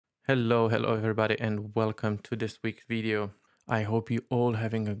Hello everybody and welcome to this week's video. I hope you all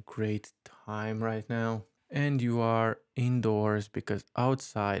having a great time right now and you are indoors because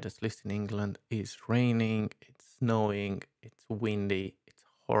outside, at least in England, is raining, it's snowing, it's windy, it's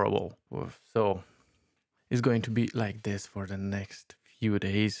horrible. So it's going to be like this for the next few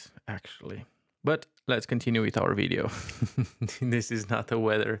days actually. But let's continue with our video. This is not a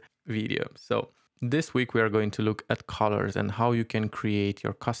weather video. So this week we are going to look at colors and how you can create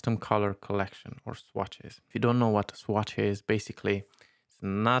your custom color collection or swatches. If you don't know what a swatch is, basically it's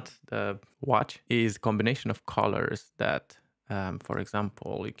not the watch, it is a combination of colors that, for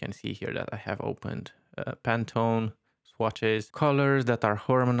example, you can see here that I have opened Pantone swatches, colors that are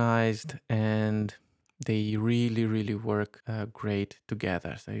harmonized and they really work great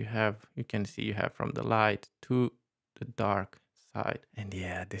together. So you can see you have from the light to the dark side. And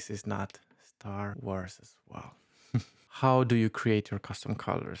yeah, this is not Star Wars as well. How do you create your custom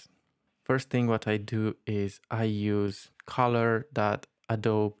colors? First thing what I do is I use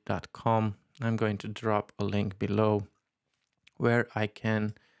color.adobe.com. I'm going to drop a link below where I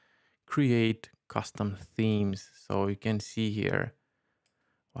can create custom themes. So you can see here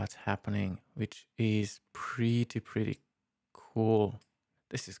what's happening, which is pretty cool.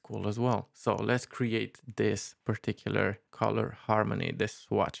 This is cool as well. So let's create this particular color harmony, this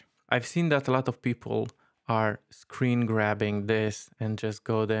swatch. I've seen that a lot of people are screen grabbing this and just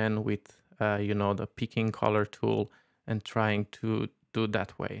go then with, the picking color tool and trying to do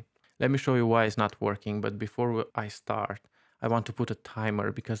that way. Let me show you why it's not working. But before I start, I want to put a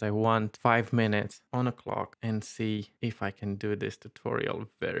timer because I want 5 minutes on a clock and see if I can do this tutorial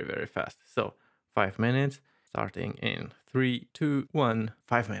very fast. So 5 minutes, starting in 3, 2, 1,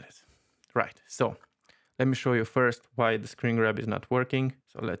 5 minutes. Right, so let me show you first why the screen grab is not working.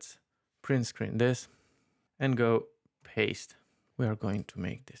 So let's print screen this and go paste. We are going to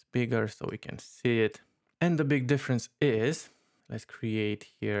make this bigger so we can see it. And the big difference is, let's create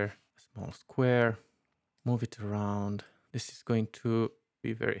here a small square, move it around. This is going to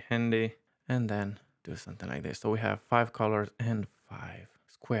be very handy, and then do something like this. So we have 5 colors and 5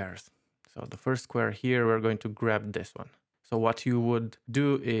 squares. So the first square here, we're going to grab this one. So what you would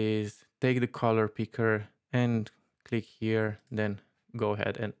do is take the color picker and click here, then go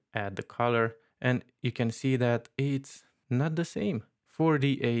ahead and add the color. And you can see that it's not the same.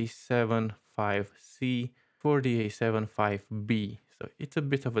 4DA75C, 4DA75B. So it's a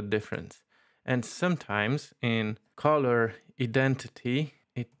bit of a difference. And sometimes in color identity,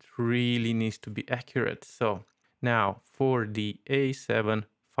 it really needs to be accurate. So now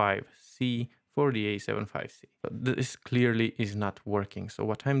 4DA75C, 4DA75C. But this clearly is not working. So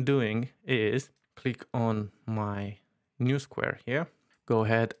what I'm doing is click on my new square here. Go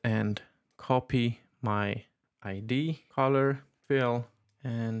ahead and copy my ID, color, fill,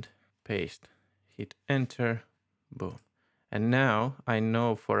 and paste. Hit enter, boom. And now I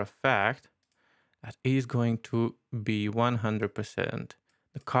know for a fact that is going to be 100%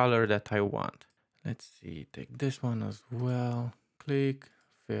 the color that I want. Let's see, take this one as well. Click,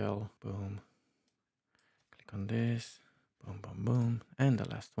 fill, boom. Click on this, boom. And the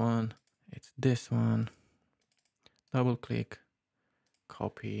last one, it's this one. Double click,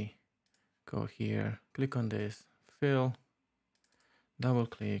 copy, go here, click on this, fill, double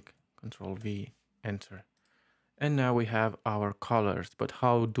click, Control V, enter. And now we have our colors. But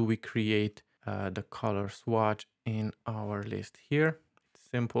how do we create the color swatch in our list here? It's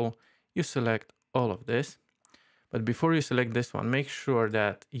simple. You select all of this. But before you select this one, make sure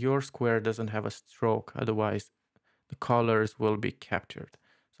that your square doesn't have a stroke. Otherwise, the colors will be captured.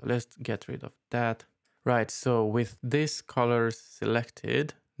 So let's get rid of that. Right, so with this colors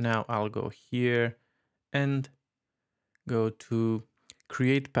selected, now I'll go here and go to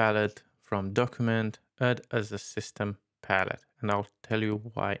create palette from document, add as a system palette. And I'll tell you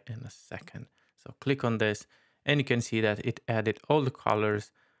why in a second. So click on this and you can see that it added all the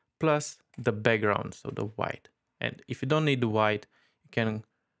colors plus the background, so the white. And if you don't need the white, you can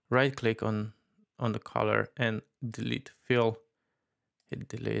right click on the color and delete fill, hit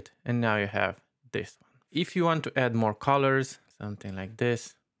delete, and now you have this one. If you want to add more colors, something like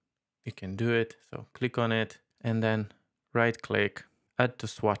this, you can do it. So click on it and then right click, add to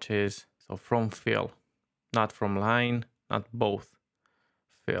swatches. So from fill, not from line, not both,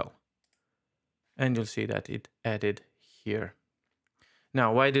 fill. And you'll see that it added here.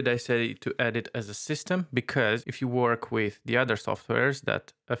 Now, why did I say to add it as a system? Because if you work with the other softwares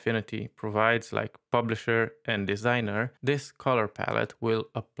that Affinity provides, like Publisher and Designer, this color palette will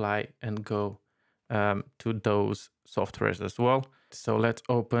apply and go to those softwares as well. So let's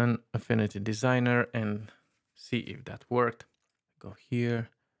open Affinity Designer and see if that worked. Go here,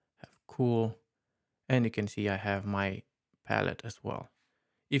 have cool. And you can see I have my palette as well.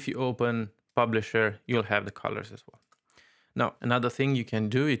 If you open Publisher, you'll have the colors as well. Now, another thing you can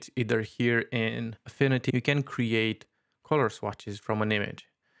do, it's either here in Affinity, you can create color swatches from an image.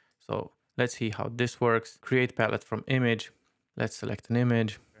 So let's see how this works. Create palette from image. Let's select an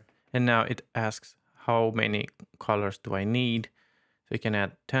image. And now it asks how many colors do I need. So you can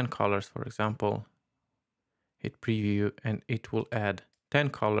add 10 colors, for example. Hit preview and it will add 10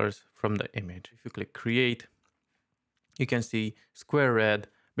 colors from the image. If you click create, you can see square red.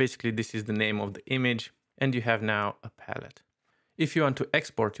 Basically, this is the name of the image and you have now a palette. If you want to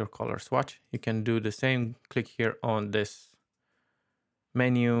export your color swatch, you can do the same. Click here on this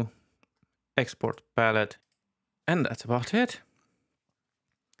menu, export palette, and that's about it.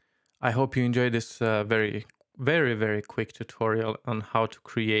 I hope you enjoyed this very quick tutorial on how to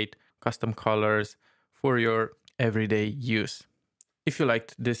create custom colors for your everyday use. If you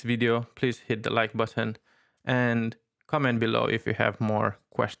liked this video, please hit the like button and comment below if you have more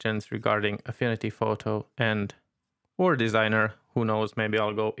questions regarding Affinity Photo or Designer. Who knows, maybe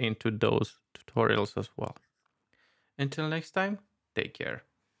I'll go into those tutorials as well. Until next time, take care.